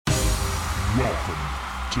Welcome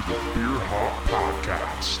to the Beer Hop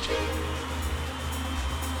Podcast.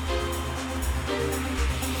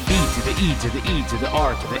 B to the E to the E to the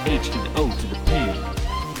R to the H to the O to the P.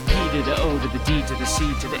 P to the O to the D to the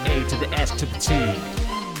C to the A to the S to the T.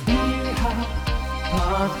 Beer Hop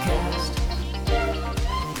Podcast.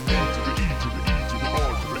 B to the E to the E to the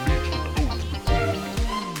R to the H to the O to the P.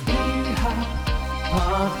 Beer Hop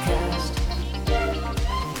Podcast.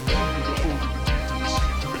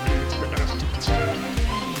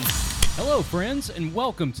 Hello, friends, and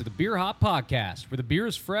welcome to the Beer Hop Podcast, where the beer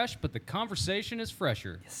is fresh, but the conversation is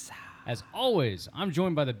fresher. Yes. As always, I'm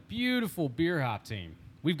joined by the beautiful Beer Hop team.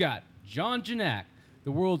 We've got John Janak,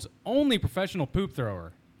 the world's only professional poop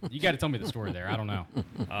thrower. You got to tell me the story there. I don't know.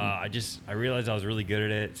 I realized I was really good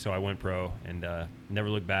at it, so I went pro and never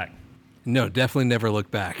looked back. No, definitely never look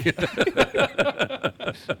back.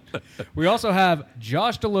 We also have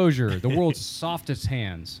Josh Delosier, the world's softest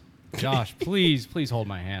hands. Josh, please hold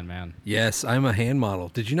my hand, man. Yes, I'm a hand model.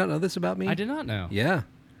 Did you not know this about me? I did not know. Yeah.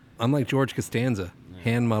 Unlike George Costanza,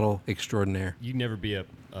 hand model extraordinaire. You'd never be a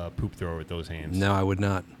poop thrower with those hands. No, I would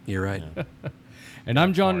not. You're right. Yeah. And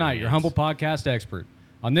I'm John Hard Knight, your hands. humble podcast expert.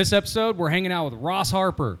 On this episode, we're hanging out with Ross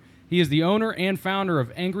Harper. He is the owner and founder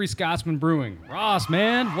of Angry Scotsman Brewing. Ross,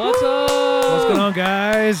 man, what's up? What's going on,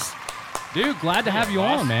 guys? Dude, glad to have you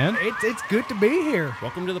Ross. on, man. It's good to be here.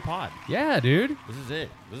 Welcome to the pod. Yeah, dude. This is it.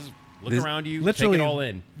 Look This- around you. Literally, take it all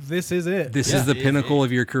in. This is it. This Yeah. is the It pinnacle is.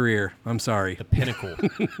 of your career. I'm sorry. The pinnacle.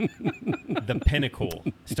 The pinnacle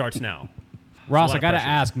starts now. Ross, lot I of got to pressure.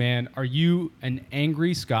 ask, man, are you an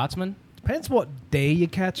angry Scotsman? Depends what day you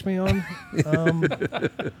catch me on.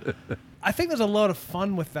 I think there's a lot of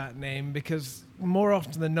fun with that name because more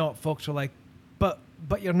often than not, folks are like,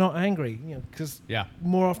 but you're not angry, you know, because Yeah.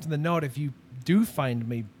 more often than not, if you do find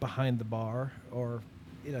me behind the bar or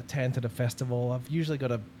in a tent at a festival, I've usually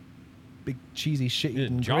got a big cheesy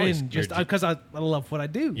shit-eating jolly- grin just you're- because I love what I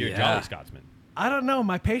do. You're Yeah. a jolly Scotsman. I don't know.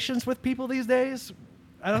 My patience with people these days,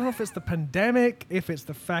 I don't know if it's the pandemic, if it's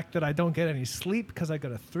the fact that I don't get any sleep because I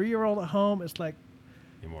got a 3-year-old at home. It's like,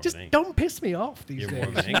 You're more just of an don't piss me off these You're days. more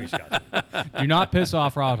of an angry Scotsman. Do not piss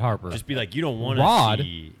off Rod Harper. Just be like, you don't want Rod? to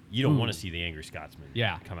see. You don't want to see the angry Scotsman.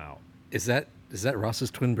 Yeah. Come out. Is that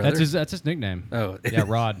Ross's twin brother? That's his nickname. Oh. Yeah,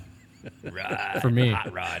 Rod. Rod. For me.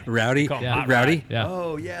 Hot Rod. Rowdy? Call him Yeah. Hot Rowdy? Rod. Yeah.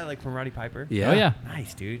 Oh yeah, like from Roddy Piper. Yeah. Oh, yeah.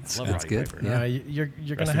 Nice, dude. Love That's Roddy good. Piper. Yeah. You're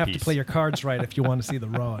Rest gonna in have to peace. play your cards right if you want to see the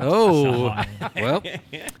rod. Oh. Well,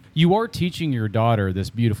 You are teaching your daughter this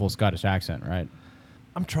beautiful Scottish accent, right?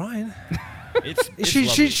 I'm trying. It's She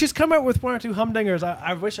she's come out with one or two humdingers.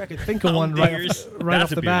 I wish I could think of one right Humdingers? off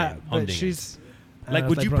That's a the beer bat, name, but humdingers. she's Like, I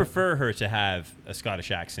would was you right. prefer her to have a Scottish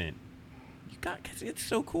accent? Cause it's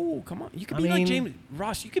so cool. Come on, you could I be like mean- James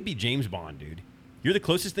Ross. You could be James Bond, dude. You're the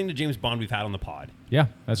closest thing to James Bond we've had on the pod. Yeah,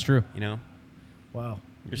 that's true. You know, Wow,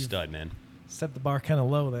 you're a stud, man. set the bar kind of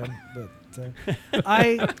low then. But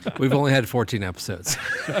I we've only had 14 episodes.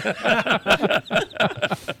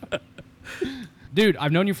 Dude,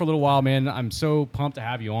 I've known you for a little while, man. I'm so pumped to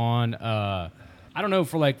have you on. I don't know,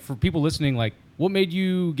 for people listening, like, what made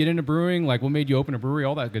you get into brewing? Like, what made you open a brewery?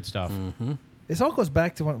 All that good stuff. This all goes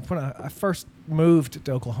back to when I first moved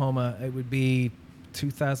to Oklahoma. It would be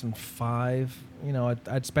 2005. You know,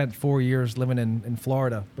 I'd spent 4 years living in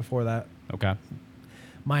Florida before that. Okay.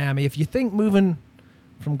 Miami. If you think moving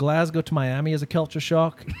from Glasgow to Miami is a culture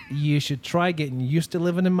shock, you should try getting used to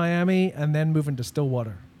living in Miami and then moving to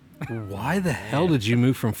Stillwater. Why the hell did you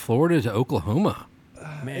move from Florida to Oklahoma?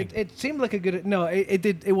 Man, It seemed like a good. No,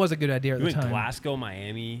 it was a good idea at you the went time. Glasgow,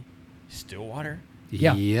 Miami, Stillwater.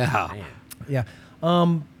 Yeah. Yeah. Man. Yeah.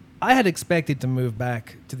 I had expected to move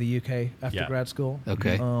back to the UK after Yeah. grad school.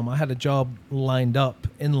 Okay. I had a job lined up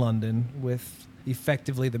in London with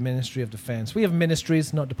effectively the Ministry of Defence. We have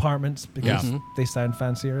ministries, not departments, because Yeah. they sound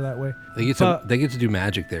fancier that way. They get to do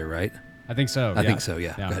magic there, right? I think so. I think so,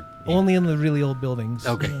 yeah. Yeah. Go ahead. Only in the really old buildings.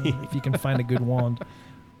 Okay. If you can find a good wand.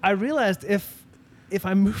 I realized if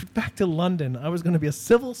I moved back to London, I was going to be a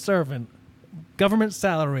civil servant, government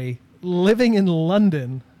salary, living in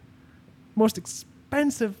London, most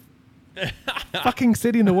expensive fucking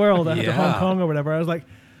city in the world after Yeah. Hong Kong or whatever. I was like,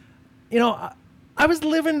 I was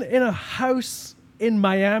living in a house in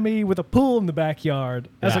Miami with a pool in the backyard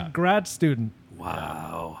as Yeah. a grad student.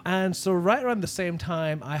 Wow. And so right around the same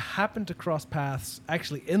time, I happened to cross paths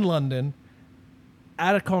actually in London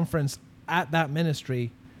at a conference at that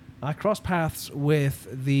ministry. I crossed paths with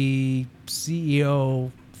the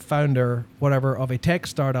CEO, founder, whatever, of a tech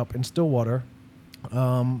startup in Stillwater.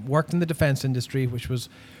 Worked in the defense industry, which was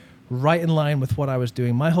right in line with what I was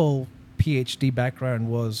doing. My whole PhD background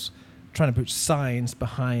was trying to put science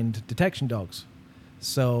behind detection dogs.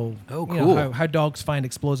 So, Oh, you know, cool. how dogs find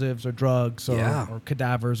explosives or drugs or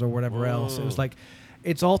cadavers or whatever else. It was like,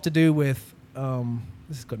 it's all to do with.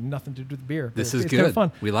 This has got nothing to do with beer. This but is it's kind of good.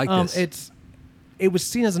 fun. We like this. It was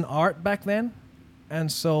seen as an art back then,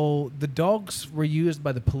 and so the dogs were used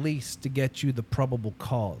by the police to get you the probable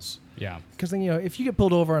cause. Yeah. Because then, you know, if you get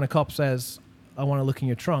pulled over and a cop says, "I want to look in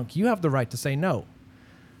your trunk," you have the right to say no,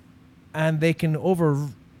 and they can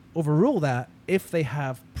overrule that if they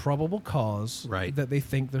have probable cause Right. that they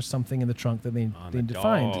think there's something in the trunk that they On need the to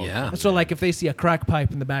find. dog. Yeah. And so, like, if they see a crack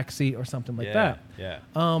pipe in the back seat or something like that, Yeah.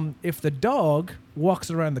 if the dog walks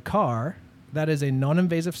around the car, that is a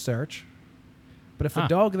non-invasive search. But if the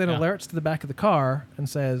dog then yeah. alerts to the back of the car and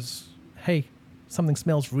says, "Hey, something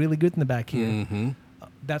smells really good in the back here," Mm-hmm.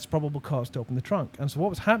 that's probable cause to open the trunk. And so what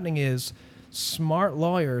was happening is smart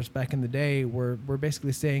lawyers back in the day were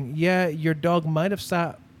basically saying, yeah, your dog might have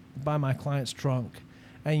sat by my client's trunk,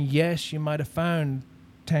 and yes, you might have found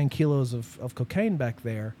 10 kilos of cocaine back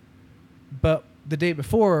there, but the day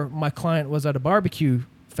before, my client was at a barbecue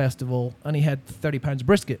festival and he had 30 pounds of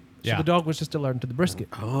brisket. So Yeah. the dog was just alerted to the brisket.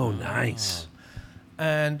 Oh, nice.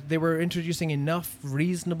 And they were introducing enough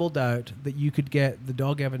reasonable doubt that you could get the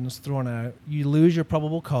dog evidence thrown out. You lose your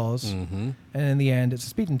probable cause, Mm-hmm. and in the end, it's a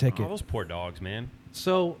speeding ticket. Oh, those poor dogs, man.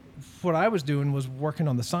 So what I was doing was working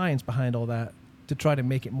on the science behind all that to try to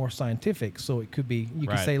make it more scientific. So it could be, you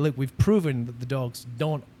could Right. say, look, we've proven that the dogs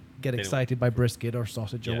don't get They don't- excited by brisket or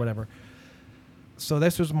sausage or Yeah. whatever. So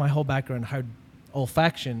this was my whole background, how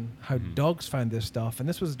olfaction, how Mm-hmm. dogs find this stuff. And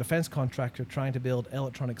this was a defense contractor trying to build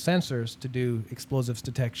electronic sensors to do explosives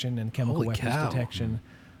detection and chemical Holy weapons cow. detection.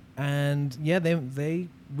 And yeah, we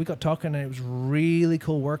got talking, and it was really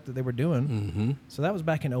cool work that they were doing. Mm-hmm. So that was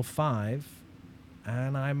back in 2005,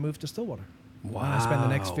 and I moved to Stillwater. And I spent the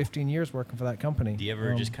next Wow. 15 years working for that company. Do you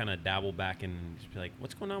ever just kind of dabble back and just be like,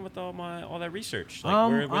 what's going on with all that research?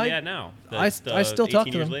 Like, where are I- they at now? I still talk to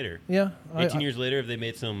 18 years them. later. Yeah. 18 years later, have they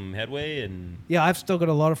made some headway? And Yeah, I've still got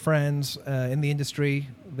a lot of friends in the industry.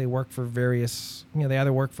 They work for various, they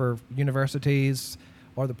either work for universities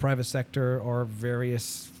or the private sector or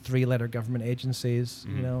various three-letter government agencies,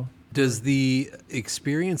 Does the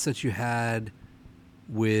experience that you had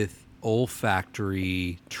with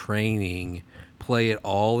olfactory training play it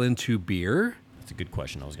all into beer? that's a good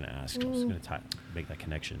question I was going to ask. I was going to make that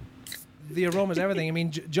connection. The aroma's everything. I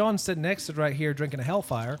mean, John's sitting next to it right here drinking a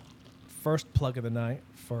Hellfire. First plug of the night.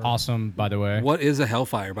 For Awesome, by the way. What is a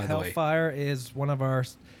Hellfire, by the way? Hellfire is one of our.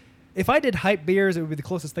 If I did hype beers, it would be the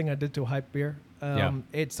closest thing I did to a hype beer. Yeah.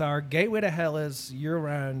 It's our gateway to Hellas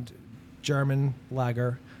year-round German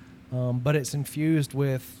lager, but it's infused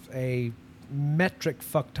with a metric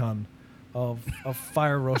fuck ton of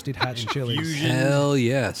fire roasted hatch chilies. Infusion. Hell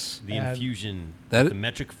yes. The And infusion, that- the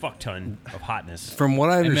metric fuck ton of hotness From what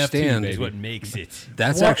I understand, baby. is what makes it.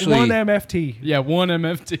 that's one actually MFT. Yeah, 1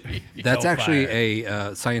 MFT. that's actually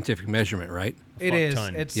Hellfire. a scientific measurement, right? It fuck is.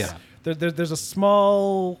 ton. It's Yeah. There's a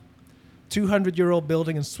small 200-year-old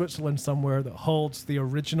building in Switzerland somewhere that holds the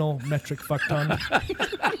original metric fuck ton.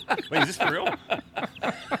 Wait, is this for real?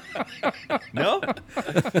 No?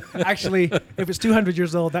 Actually, if it's 200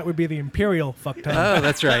 years old, that would be the imperial fuck ton. Oh,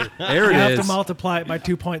 that's right. There You it have is. to multiply it by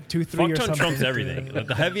 2.23 Fuck or ton something. trumps everything.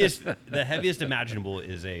 The heaviest imaginable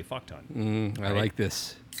is a fuck ton. I like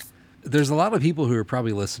this. There's a lot of people who are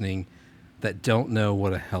probably listening that don't know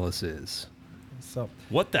what a Hellas is. So,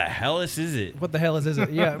 What the hell is it? what the hell is it?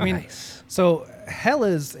 Yeah, I mean, Nice. so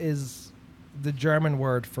Hellas is the German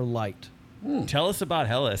word for light. Tell us about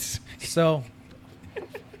Hellas. So,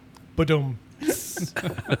 badum.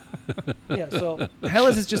 Yeah, so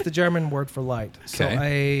Hellas is just the German word for light. So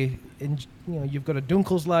you've got a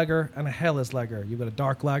Dunkelslager and a Helles lager. You've got a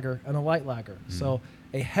dark lager and a light lager. So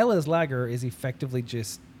a Helles lager is effectively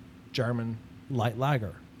just German light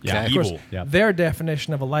lager. Yeah, Of course, evil. Yeah. their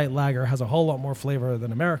definition of a light lager has a whole lot more flavor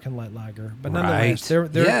than American light lager. But nonetheless,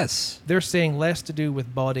 Right. they're Yes. they're saying less to do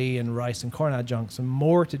with body and rice and corn adjuncts and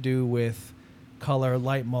more to do with color,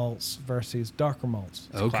 light malts versus darker malts.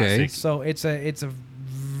 Okay. classic. So it's a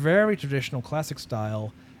very traditional classic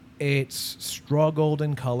style. It's straw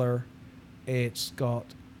golden color. It's got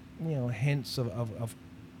hints of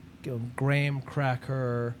graham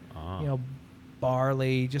cracker,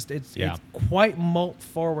 barley. Just it's quite malt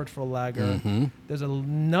forward for lager. Mm-hmm. There's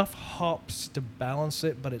enough hops to balance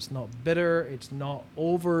it, but it's not bitter. It's not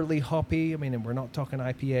overly hoppy. I mean, we're not talking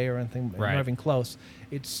IPA or anything. Right. Not even close.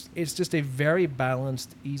 It's just a very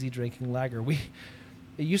balanced, easy drinking lager.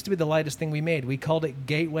 It used to be the lightest thing we made. We called it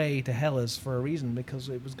Gateway to Hellas for a reason because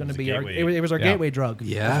it was going to It was be a our gateway. it was our Yeah. gateway drug.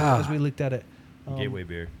 Yeah. as we looked at it. Gateway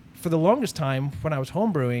beer. For the longest time, when I was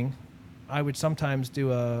homebrewing, I would sometimes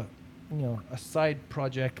do a a side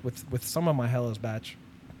project with some of my Hellas batch,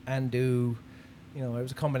 and do, it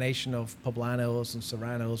was a combination of poblanos and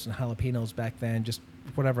serranos and jalapenos back then, just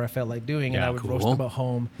whatever I felt like doing, and Yeah, I would cool. roast them at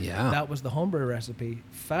home. Yeah. That was the homebrew recipe.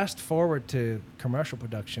 Fast forward to commercial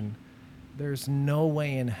production, there's no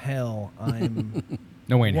way in hell I'm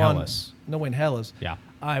No way in one- Hellas. No way in Hellas. Yeah.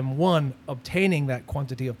 I'm obtaining that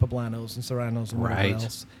quantity of poblanos and serranos and whatever Right.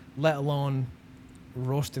 else, let alone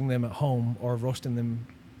roasting them at home or roasting them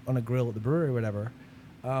on a grill at the brewery or whatever.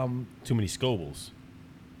 Too many Scovilles.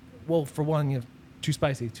 Well, for one, too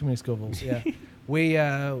spicy, too many Scovilles. Yeah,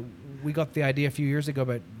 we got the idea a few years ago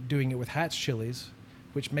about doing it with Hatch chilies,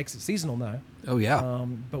 which makes it seasonal now. Oh yeah.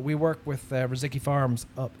 But we work with Rizicki Farms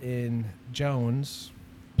up in Jones.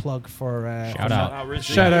 Plug for Shout out.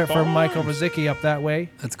 shout out for Michael Rizicki up that way.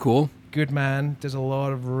 That's cool. Good man. Does a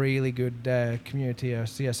lot of really good community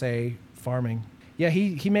CSA farming. Yeah,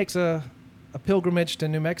 he makes a pilgrimage to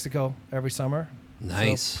New Mexico every summer.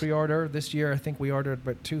 Nice. So pre-order this year. I think we ordered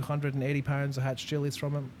about 280 pounds of Hatch chilies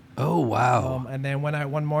from him. Oh wow. And then went out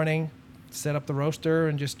one morning, set up the roaster,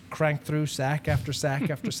 and just cranked through sack after sack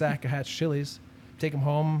after sack of Hatch chilies. Take them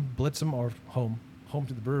home, blitz them, or home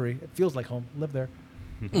to the brewery. It feels like home. Live there.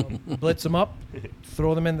 Blitz them up,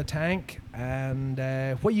 throw them in the tank, and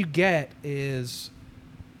what you get is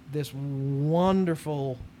this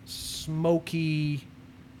wonderful smoky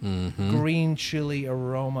green chili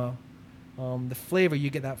aroma. The flavor, you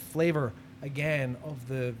get that flavor again of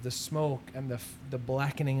the smoke and the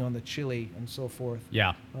blackening on the chili and so forth.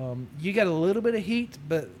 Yeah. You get a little bit of heat,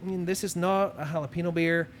 but I mean, this is not a jalapeno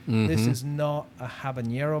beer. This is not a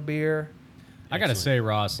habanero beer. I gotta say,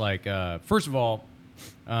 Ross, first of all,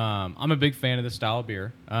 I'm a big fan of this style of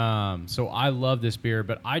beer. So I love this beer,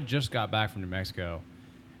 but I just got back from New Mexico.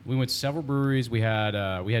 We went to several breweries. We had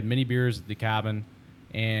mini beers at the cabin.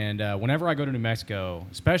 And whenever I go to New Mexico,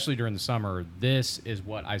 especially during the summer, this is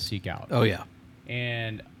what I seek out. Oh yeah.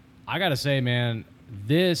 And I got to say, man,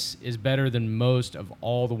 this is better than most of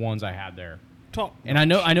all the ones I had there. Top. And I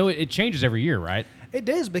know it changes every year, right? It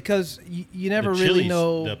is, because you never The really chilies,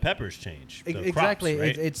 know. The peppers change. The Exactly.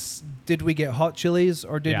 Crops, right? It's did we get hot chilies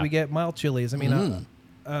or did Yeah. we get mild chilies? I mean,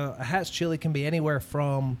 a Hatch chili can be anywhere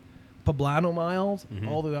from poblano mild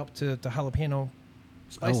all the way up to jalapeno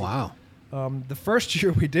spicy. Oh wow. The first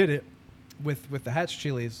year we did it with the Hatch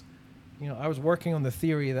chilies, I was working on the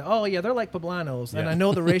theory that, they're like poblanos. And Yeah. I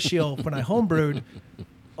know the ratio when I homebrewed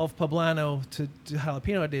of poblano to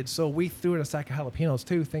jalapeno I did. So we threw in a sack of jalapenos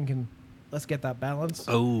too, thinking, let's get that balance.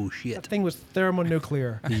 Oh That shit. thing was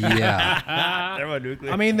thermonuclear. Yeah.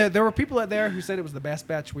 Thermonuclear. I mean, there were people out there who said it was the best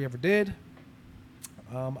batch we ever did.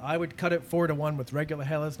 I would cut it 4-1 with regular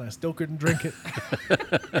Hellas, and I still couldn't drink it.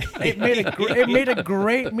 It made a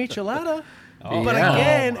great michelada, but yeah.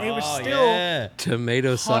 again, it was still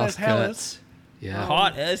Tomato sauce as Hellas. cuts. Yeah.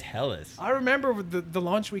 hot as Hellas. I remember with the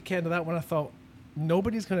launch weekend of that one, I thought,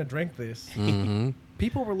 nobody's going to drink this.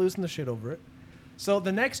 People were losing the shit over it. So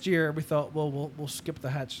the next year, we thought, well, we'll skip the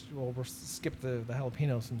Hatch. Well, we'll skip the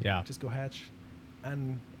jalapenos and just go Hatch.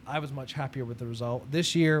 And I was much happier with the result.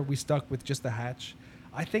 This year, we stuck with just the Hatch.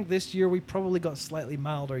 I think this year we probably got slightly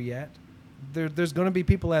milder yet. There's going to be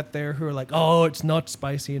people out there who are like, oh, it's not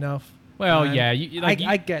spicy enough. Well, And yeah.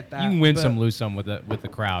 I get that. You can win but some, lose some with the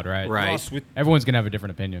crowd, right? Right. Ross, Everyone's going to have a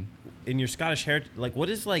different opinion. in your Scottish heritage, what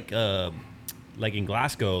is in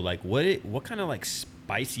Glasgow, what kind of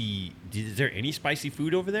spicy? Is there any spicy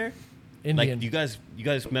food over there? Indian. Do you guys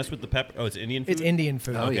mess with the pepper? Oh, it's Indian food. It's Indian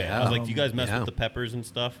food. Oh, Okay, yeah. I was like, do you guys mess yeah. with the peppers and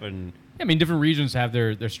stuff? And I mean, different regions have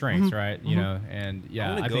their strengths, right? You know, and I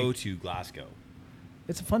yeah, want I to go think. to Glasgow.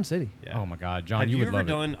 It's a fun city. Yeah. Oh my God, John, Have you you would ever love it.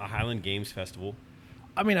 done a Highland Games festival?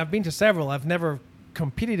 I mean, I've been to several. I've never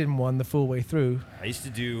competed in one the full way through. I used to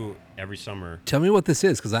do every summer Tell me what this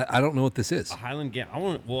is, because I don't know what this is. a Highland Game. I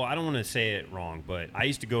don't want to say it wrong, but I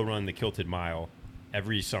used to go run the Kilted Mile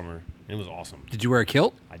every summer, and it was awesome. Did you wear a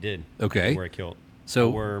kilt? I did. Okay. I wear a kilt. So-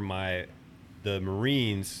 I wear the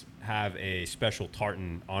Marines have a special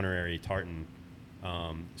tartan, honorary tartan.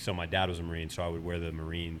 So my dad was a Marine, so I would wear the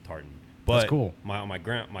Marine tartan. But That's cool. My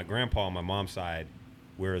grandpa on my mom's side,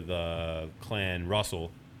 we're the clan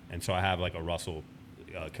Russell, and so I have a Russell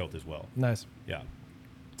kilt as well. Nice. Yeah.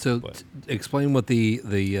 So But- explain what the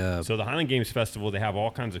So the Highland Games Festival, they have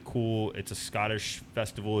all kinds of cool. It's a Scottish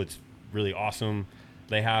festival. It's really awesome.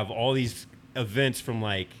 They have all these events from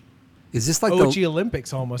is this like OG the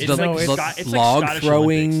Olympics almost. It's the- like the Scot- it's log Scottish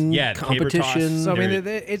throwing Olympics. Yeah, the caber toss. competition? So I mean,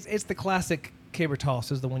 There- it's the classic caber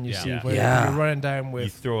toss is the one you Yeah. see Yeah. where Yeah. you're running down you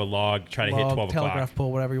with throw a log, try to hit log, 12 telegraph o'clock.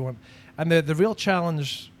 pole, whatever you want. And the real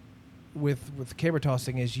challenge with caber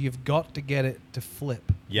tossing is you've got to get it to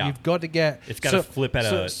flip. Yeah. You've got to get It's gotta flip at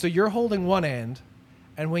a- So you're holding one end,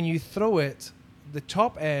 and when you throw it, the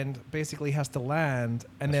top end basically has to land,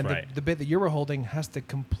 and That's then right. the bit that you were holding has to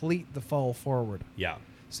complete the fall forward. Yeah.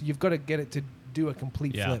 So you've got to get it to do a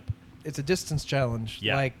complete Yeah. flip. It's a distance challenge,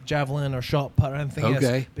 Yeah. like javelin or shot put or anything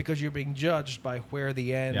Okay. else, because you're being judged by where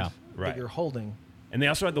the end Yeah. Right. that you're holding. And they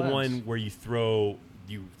also had the Lands. one where you throw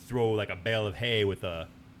like a bale of hay with a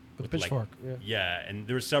With a pitchfork, Like, yeah. and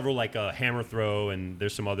there were several like a hammer throw, and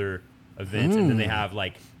there's some other events, and then they have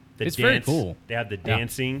like the It's dance. very cool. They have the Yeah.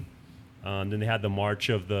 dancing. Then they had the march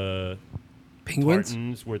of the Penguins?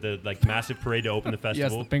 Tartans, where the like massive parade to open the Yes,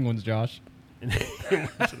 festival. the penguins, Josh.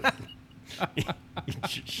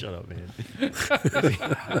 Shut up, man.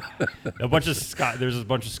 There's a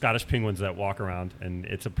bunch of Scottish penguins that walk around, and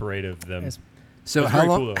it's a parade of them. It's- So It's how very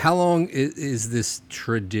long? cool, though. How long is this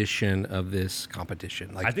tradition of this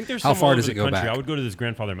competition? Like, I think there's how some far all does over it the go country. back? I would go to this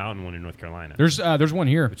Grandfather Mountain one in North Carolina, There's one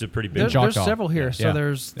here. which is a pretty big. There's Choctaw. several here. So Yeah.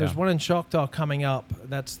 there's Yeah. one in Choctaw coming up.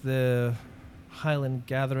 That's the Highland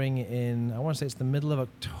Gathering in, I want to say it's the middle of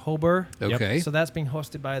October. Okay. So that's being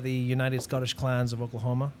hosted by the United Scottish Clans of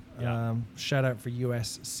Oklahoma. Yeah. Shout out for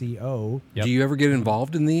USCO. Yep. Do you ever get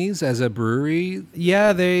involved in these as a brewery?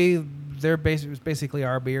 Yeah, it's basically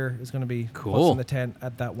our beer is going to be Cool. what's in the tent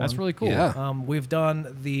at that one. That's really cool. Yeah. We've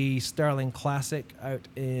done the Starling Classic out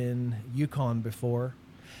in Yukon before.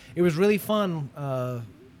 It was really fun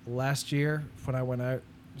last year when I went out. It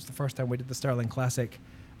was the first time we did the Starling Classic.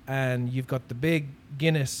 And you've got the big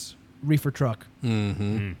Guinness reefer truck.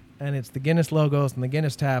 Mm-hmm. And it's the Guinness logos and the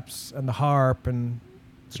Guinness taps and the Harp and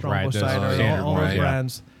Strongbow Right, those Cider standard and all ones, those yeah.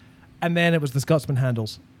 brands. And then it was the Scotsman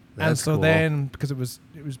handles. And That's so cool. then, because it was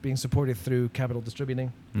being supported through Capital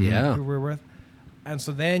Distributing, Yeah. who we're with. And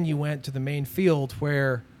so then you went to the main field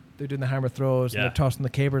where they're doing the hammer throws and Yeah. they're tossing the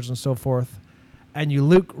cabers and so forth. And you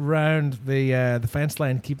look round the fence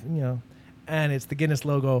line, and it's the Guinness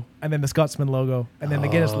logo, and then the Scotsman logo, and then the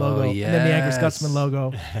Guinness Oh, logo, and then the Angry yes. Scotsman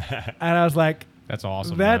logo. And I was like, That's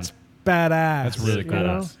awesome. that's badass. That's really you cool.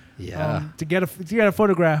 know? Yeah. To get a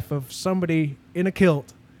photograph of somebody in a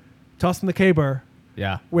kilt tossing the caber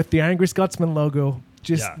yeah. with the Angry Scotsman logo,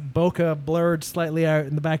 just Yeah. bokeh blurred slightly out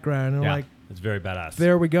in the background, and Yeah. like, It's very badass.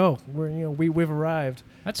 there we go. We've arrived.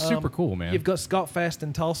 That's super cool, man. You've got Scotfest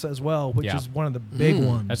in Tulsa as well, which Yeah. is one of the big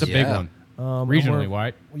ones. That's a Yeah. big one. And Regionally, we're-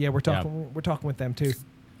 right? Yeah, we're talking with them too.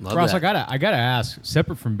 Love Ross, that. I gotta ask,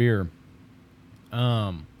 separate from beer.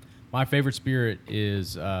 My favorite spirit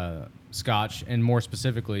is Scotch, and more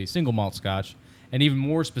specifically, single malt Scotch, and even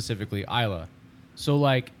more specifically, Islay. So,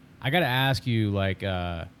 like, I gotta ask you, like,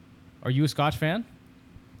 are you a Scotch fan?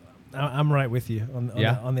 I'm right with you on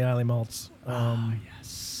Yeah? on the Islay malts.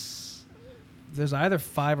 Yes. There's either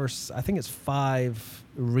I think it's 5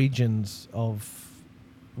 regions of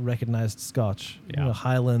recognized Scotch. Yeah.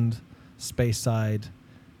 Highland, Speyside.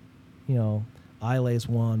 Islay's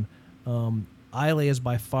one. Islay is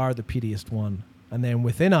by far the peatiest one. And then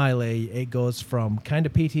within Islay, it goes from kind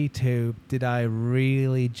of peaty to did I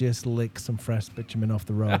really just lick some fresh bitumen off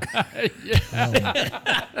the road?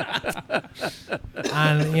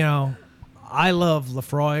 And, I love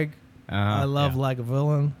Lafroig. I love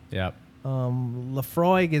Lagavulin. Yep.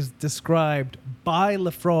 Lafroig is described by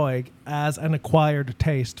Lafroig as an acquired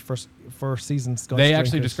taste for seasoned Scotch They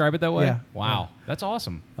actually drinkers. describe it that way? Yeah. Wow. That's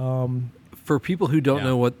awesome. For people who don't Yeah.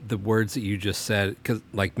 know what the words that you just said, because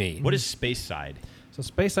like me, What is Space Side? So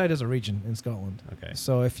Speyside is a region in Scotland. Okay.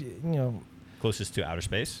 So if Closest to outer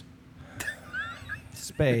space?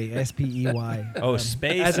 Spey, S-P-E-Y. Oh,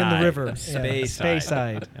 Space as in the Side. river. Space yeah.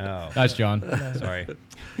 Side. Speyside. Oh, That's John. sorry.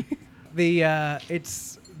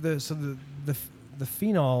 It's the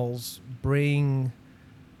phenols bring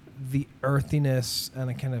the earthiness and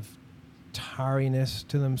a kind of tarriness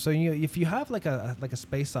to them. So if you have like a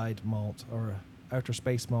Speyside malt or a outer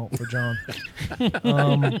space malt for John,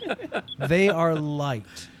 they are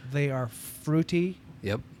light. They are fruity.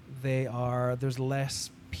 yep. There's less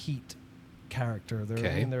peat character.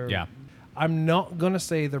 Okay. Yeah. I'm not gonna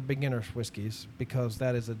say they're beginner whiskeys because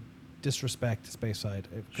that is a disrespect to Speyside.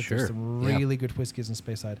 Because Sure. There's some Yeah. really good whiskeys in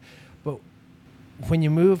Speyside, but when you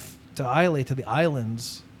move to Islay, to the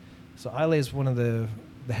islands, so Islay is one of the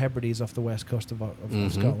Hebrides off the west coast of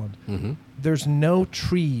Scotland. Mm-hmm. There's no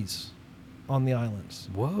trees on the islands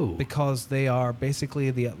Whoa. because they are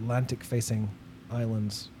basically the Atlantic-facing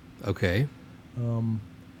islands. Okay.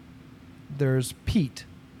 There's peat,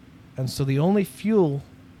 and so the only fuel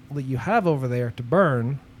that you have over there to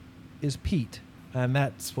burn is peat, and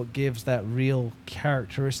that's what gives that real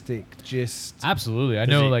characteristic. Just Absolutely. I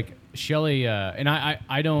Does know, it- like, Shelley, and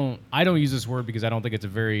I don't use this word because I don't think it's a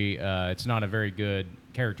very it's not a very good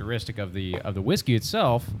characteristic of the whiskey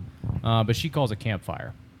itself, but she calls it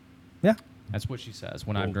campfire. Yeah. That's what she says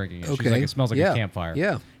when I'm drinking it. okay. She's like, it smells like Yeah. a campfire.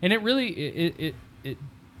 Yeah. And it really it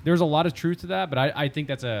there's a lot of truth to that, but I think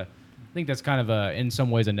that's kind of in some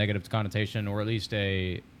ways a negative connotation, or at least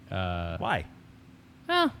a Why?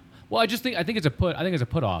 well, I think it's a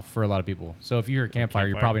put off for a lot of people. So if you hear campfire,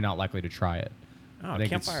 you're Campfire. probabre not likely to try it. Oh, I think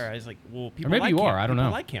campfire. I was like, well, people maybe like you are, I don't people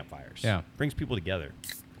know. like campfires. Yeah. Brings people together.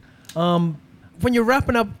 When you're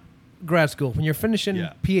wrapping up grad school, when you're finishing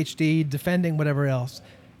Yeah. PhD, defending whatever else,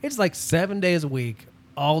 it's like 7 days a week,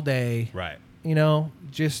 all day. Right. You know,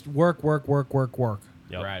 just work.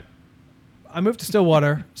 Yep. Right. I moved to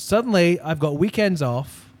Stillwater. Suddenly, I've got weekends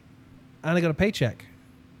off, and I got a paycheck.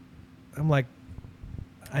 I'm like,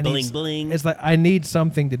 Bling, bling. It's like I need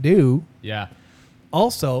something to do. Yeah.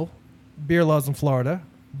 Also, beer laws in Florida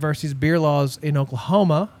versus beer laws in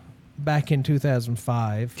Oklahoma back in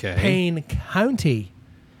 2005. Okay. Payne County,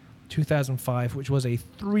 2005, which was a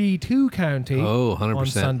 3-2 county Oh, 100%. on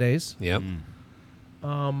Sundays. Yep.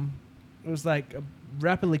 It was like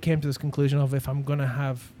rapidly came to this conclusion of if I'm going to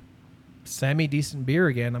have semi-decent beer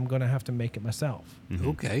again, I'm going to have to make it myself.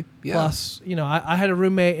 Okay. Yeah. Plus, you know, I had a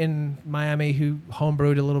roommate in Miami who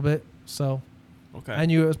homebrewed a little bit, so Okay. I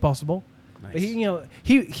knew it was possible. Nice. But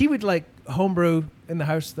he would like homebrew in the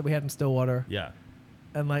house that we had in Stillwater, Yeah.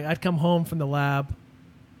 and like I'd come home from the lab,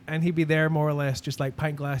 and he'd be there more or less, just like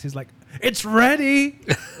pint glass. He's like, "It's ready."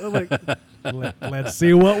 I'm like, let's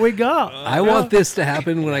see what we got. I want this to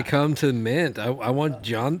happen when I come to Mint. I want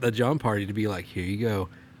the John party to be like, here you go.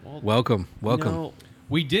 Welcome. No,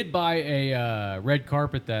 We did buy a red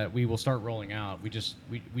carpet that we will start rolling out. We just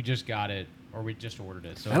got it, or we just ordered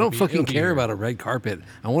it. So I don't fucking care about a red carpet.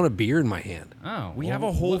 I want a beer in my hand. Oh, we well, have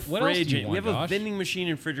a whole what else do fridge. you We want, have a Josh? vending machine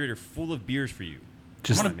and refrigerator full of beers for you.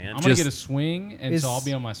 Just, Come on, man. I'm gonna get a swing, and Is- so I'll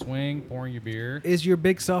be on my swing pouring your beer. Is your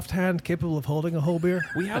big soft hand capable of holding a whole beer?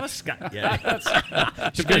 We have a sky. Yeah.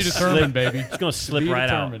 To be determined, baby. It's gonna slip Be right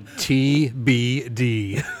determined.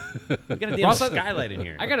 TBD. out. We got a damn Also, skylight in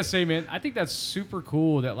here. I gotta say, man, I think that's super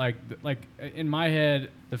cool. That like in my head,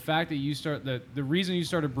 the fact that you the reason you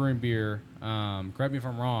started brewing beer, correct me if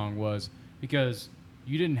I'm wrong, was because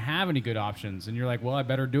you didn't have any good options, and you're like, well, I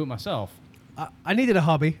better do it myself. I needed a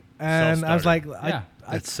hobby, and I was like, Yeah.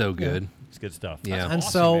 That's so good. It's good stuff. Yeah. And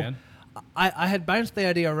Awesome, so man. I had bounced the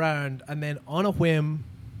idea around, and then on a whim,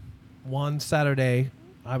 one Saturday,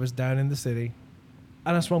 I was down in the city,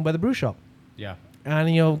 and I swung by the brew shop. Yeah.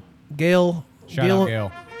 And, you know, Gail. Shout out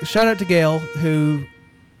Gail. Shout out to Gail, who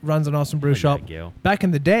runs an awesome brew Oh, yeah, shop. Gail. Back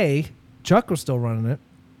in the day, Chuck was still running it.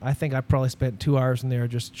 I think I probably spent 2 hours in there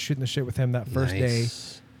just shooting the shit with him that first day.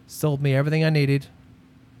 Nice. Sold me everything I needed.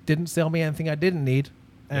 Didn't sell me anything I didn't need.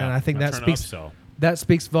 And Yeah, I think not that turn up, speaks so. that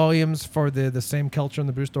speaks volumes for the same culture in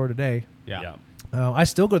the brew store today. Yeah. I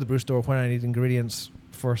still go to the brew store when I need ingredients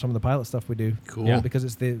for some of the pilot stuff we do. Cool. Yeah. Because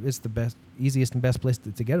it's the best, easiest and best place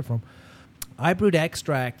to get it from. I brewed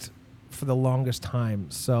extract for the longest time.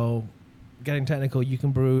 So, getting technical, you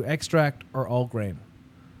can brew extract or all grain.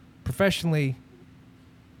 Professionally,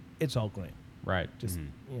 it's all grain. Right. Just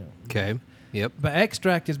you know. Okay. Yep. But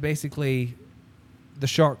extract is basically the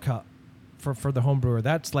shortcut for the home brewer.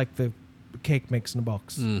 That's like the cake mix in a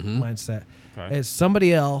box mindset. Okay. Is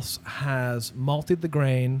somebody else has malted the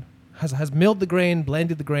grain, has milled the grain,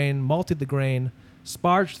 blended the grain, malted the grain,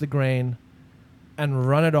 sparged the grain, and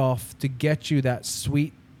run it off to get you that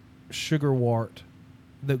sweet sugar wort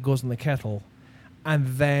that goes in the kettle, and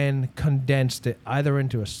then condensed it either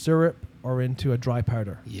into a syrup or into a dry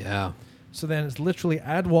powder. Yeah. So then it's literally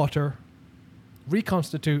add water,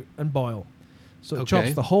 reconstitute, and boil. So it Okay.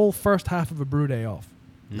 chops the whole first half of a brew day off.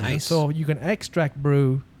 Nice. So you can extract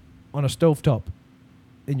brew on a stovetop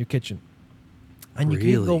in your kitchen. And you can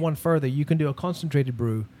even go Really? one further. You can do a concentrated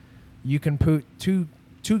brew. You can put two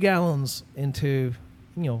gallons into,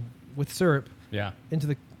 you know, with syrup Yeah.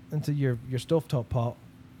 into your stovetop pot.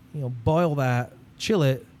 You know, boil that, chill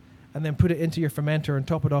it, and then put it into your fermenter and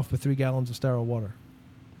top it off with 3 gallons of sterile water.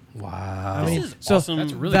 Wow. I mean, This is so awesome.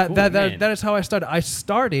 That's really that, cool, that, man. that is how I started. I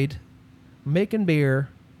started making beer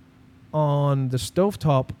on the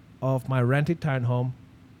stovetop of my rented townhome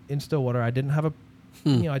in Stillwater. I didn't have I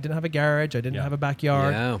didn't have a garage. I didn't Yeah. have a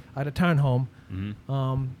backyard. Yeah. I had a townhome.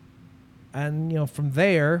 And, you know, from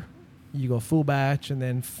there, you go full batch. And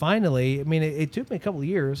then finally, I mean, it took me a couple of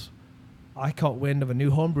years. I caught wind of a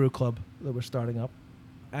new homebrew club that was starting up.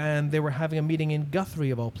 And they were having a meeting in Guthrie,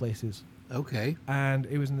 of all places. Okay. And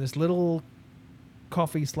it was in this little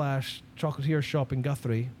coffee / chocolatier shop in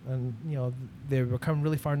Guthrie, and they were coming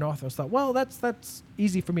really far north. I was thought, well, that's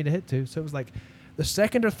easy for me to hit to. So it was like the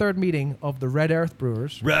second or third meeting of the Red Earth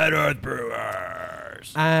Brewers. Red Earth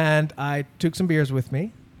Brewers. And I took some beers with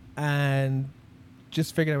me, and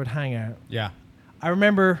just figured I would hang out. Yeah. I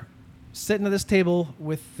remember sitting at this table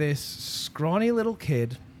with this scrawny little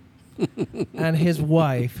kid and his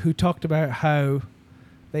wife, who talked about how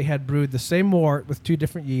they had brewed the same wort with 2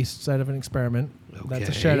 different yeasts out of an experiment. That's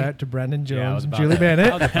a Okay. shout out to Brandon Yeah, I was Jones and about Julie to-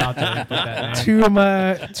 Bennett. I was about to put that name.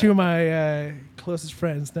 two of my closest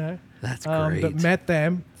friends now. That's But great. met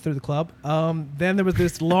them through the club. Then there was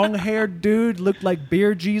this long-haired dude, looked like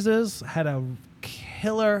Beer Jesus, had a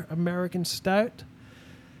killer American stout.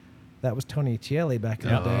 That was Tony Chielli back in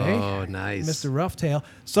the day. Oh, nice. Mr. Roughtail.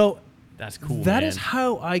 So That's cool. that man. is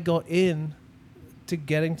how I got in to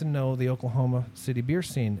getting to know the Oklahoma City beer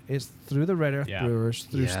scene. Is through the Red Earth Yeah. Brewers,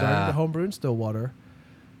 through Yeah. starting the homebrew in Stillwater,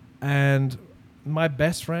 and my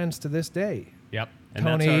best friends to this day. Yep. And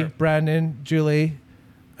that's Tony, our- Brandon, Julie,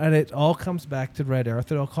 and it all comes back to Red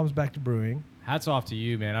Earth. It all comes back to brewing. Hats off to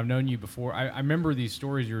you, man. I've known you before. I remember these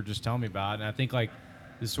stories you were just telling me about, and I think like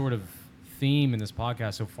this sort of theme in this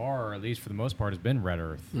podcast so far, or at least for the most part, has been Red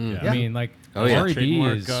Earth. Yeah. I mean, like Oh, yeah. RED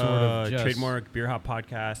trademark, is sort of just trademark Beer Hop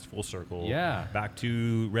podcast, full circle. Yeah. Back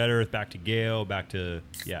to Red Earth, back to Gale, back to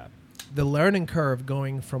The learning curve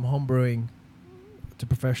going from home brewing to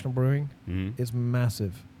professional brewing Mhm. is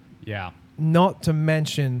massive. Yeah. Not to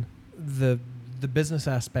mention the business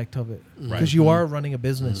aspect of it, Right. because you are running a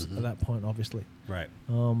business at that point, obviously. right.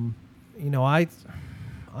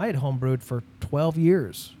 I had homebrewed for 12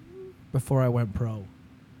 years before I went pro,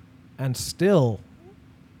 and still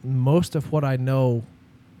most of what I know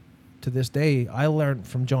to this day I learned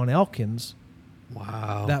from John Elkins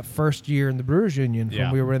Wow. that first year in the Brewers Union Yeah.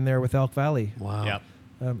 when we were in there with Elk Valley. Wow. Yep.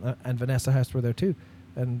 And Vanessa Hest were there too,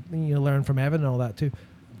 and you learn from Evan and all that too.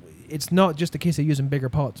 It's not just a case of using bigger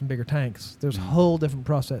pots and bigger tanks. There's whole different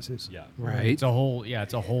processes. Yeah. Right. It's a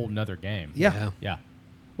whole nother game. Yeah. Yeah.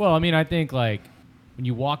 Well, I mean, I think like when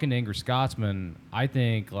you walk into Angry Scotsman, I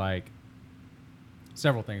think like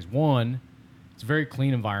several things. One, it's a very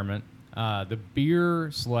clean environment. The beer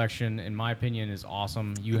selection, in my opinion, is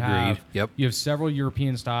awesome. You have Yep. you have several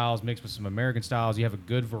European styles mixed with some American styles. You have a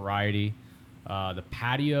good variety. The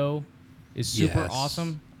patio is super Yes.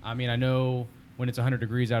 awesome. I mean, I know when it's 100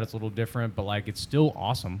 degrees out, it's a little different, but like it's still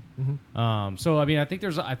awesome. So I mean, I think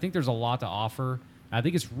there's a lot to offer. I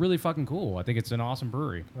think it's really fucking cool. I think it's an awesome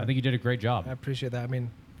brewery. I think you did a great job. I appreciate that. I mean,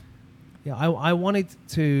 yeah, I wanted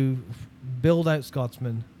to build out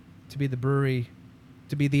Scotsman to be the brewery,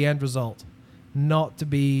 to be the end result, not to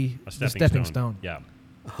be A the stepping stone. Yeah.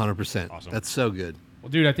 100%. Awesome. That's so good. Well,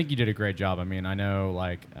 dude, I think you did a great job. I mean, I know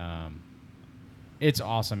like it's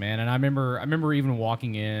awesome, man. And I remember even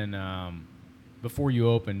walking in before you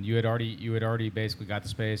opened. You had already basically got the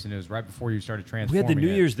space, and it was right before you started We transforming. had the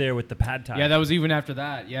New it. Year's there with the pad thai. Yeah, that was even after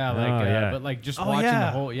that. Yeah, like yeah. but like just Oh, watching yeah.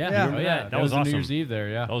 the whole Yeah. yeah, Remember that was was the New awesome. Year's Eve there.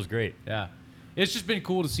 Yeah, That was great. yeah. It's just been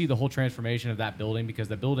cool to see the whole transformation of that building, because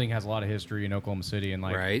the building has a lot of history in Oklahoma City, and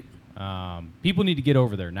like Right. people need to get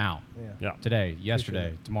over there now. Yeah. Today,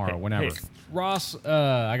 yesterday, tomorrow, Hey, whenever. hey. Ross,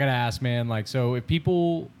 I gotta ask, man. Like, so if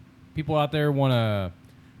people out there want to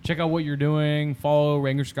check out what you're doing, follow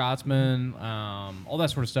Ranger Scotsman, all that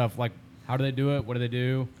sort of stuff, like, how do they do it? What do they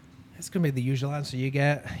do? It's gonna be the usual answer you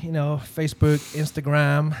get. Facebook,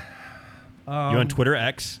 Instagram. You on Twitter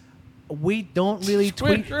X? We don't really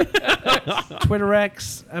tweet Twitter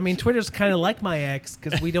X. I mean, Twitter's kind of like my ex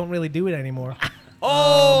because we don't really do it anymore.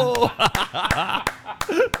 Oh,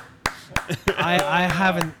 I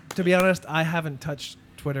haven't, to be honest, I haven't touched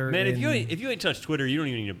Twitter. man! If you in- ain't touched Twitter, you don't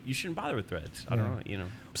even need to, you shouldn't bother with Threads. I don't know.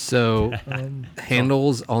 So um,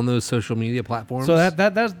 handles on those social media platforms. so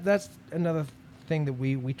that's another thing that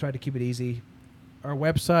we try to keep it easy. Our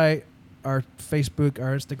website, our Facebook,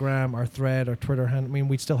 our Instagram, our Thread, our Twitter handle. I mean,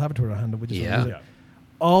 we still have a Twitter handle. We just don't Yeah. use it.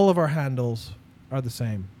 All of our handles are the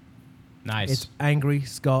same. Nice. It's Angry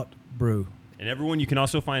Scott Brew. And everyone, you can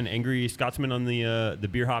also find Angry Scotsman on the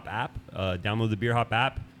Beer Hop app. Download the Beer Hop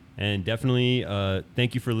app, and definitely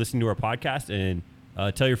thank you for listening to our podcast. And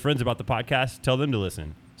tell your friends about the podcast. Tell them to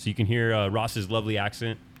listen, so you can hear Ross's lovely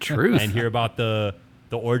accent. Truth. And hear about the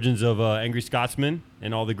origins of Angry Scotsman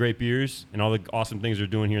and all the great beers and all the awesome things they're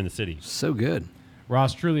doing here in the city. So good.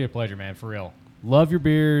 Ross, truly a pleasure, man. For real. Love your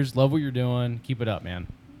beers. Love what you're doing. Keep it up, man.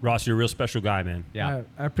 Ross, you're a real special guy, man. Yeah.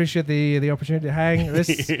 I appreciate the opportunity to hang.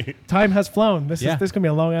 This time has flown. This Yeah. is gonna be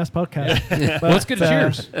a long ass podcast. But, Well, let's get a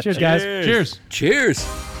cheers. Cheers, guys. Cheers. Cheers.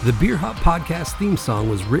 The Beer Hop Podcast theme song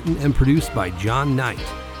was written and produced by John Knight.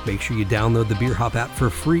 Make sure you download the Beer Hop app for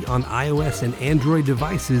free on iOS and Android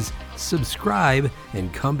devices, subscribe,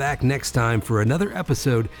 and come back next time for another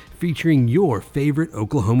episode featuring your favorite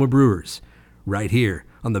Oklahoma brewers, right here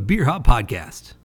on the Beer Hop Podcast.